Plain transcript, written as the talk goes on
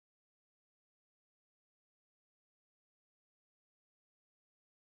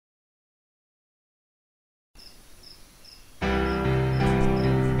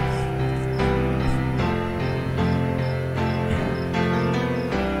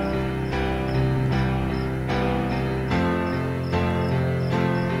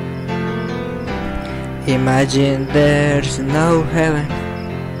Imagine there's no heaven.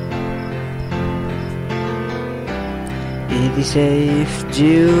 It is safe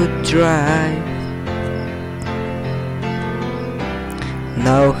you try.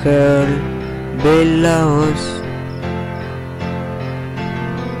 No hell below us.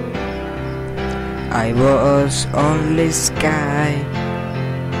 I was only sky.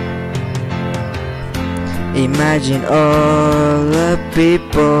 Imagine all the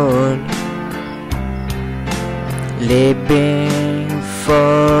people living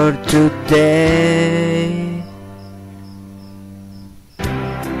for today.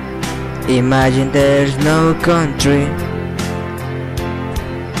 Imagine there's no country.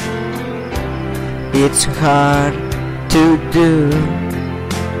 It's hard to do.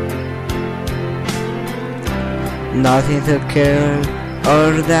 Nothing to kill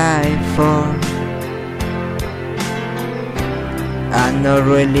or die for, and no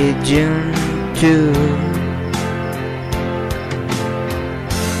religion too.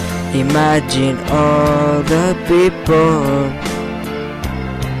 Imagine all the people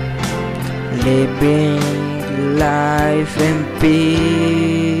living life in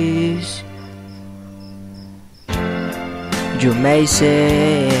peace. You may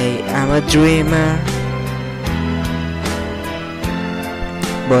say I'm a dreamer,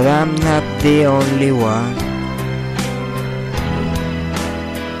 but I'm not the only one.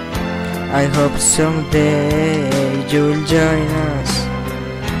 I hope someday you'll join us,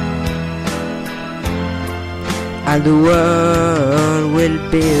 and the world will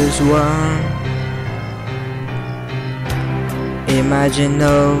be as one. Imagine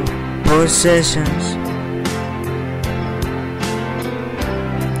no possessions.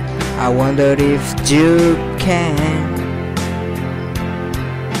 I wonder if you can.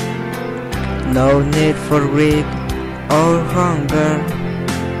 No need for greed or hunger,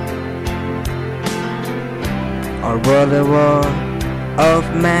 or brother war of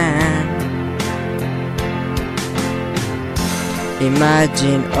man.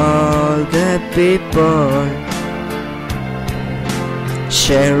 Imagine all the people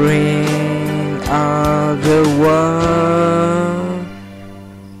sharing all the world.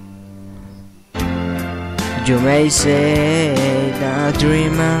 You may say I'm a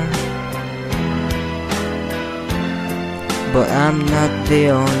dreamer, but I'm not the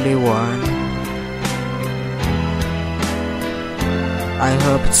only one. I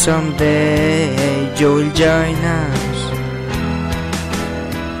hope someday you'll join us,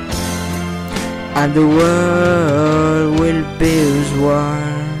 and the world will be as one.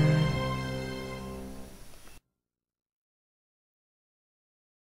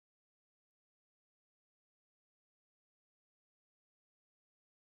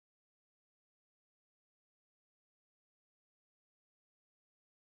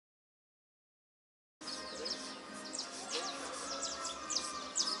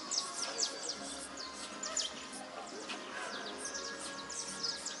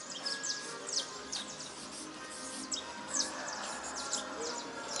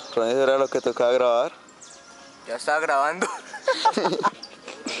 Ronny, ¿eso era lo que tocaba grabar? Ya estaba grabando.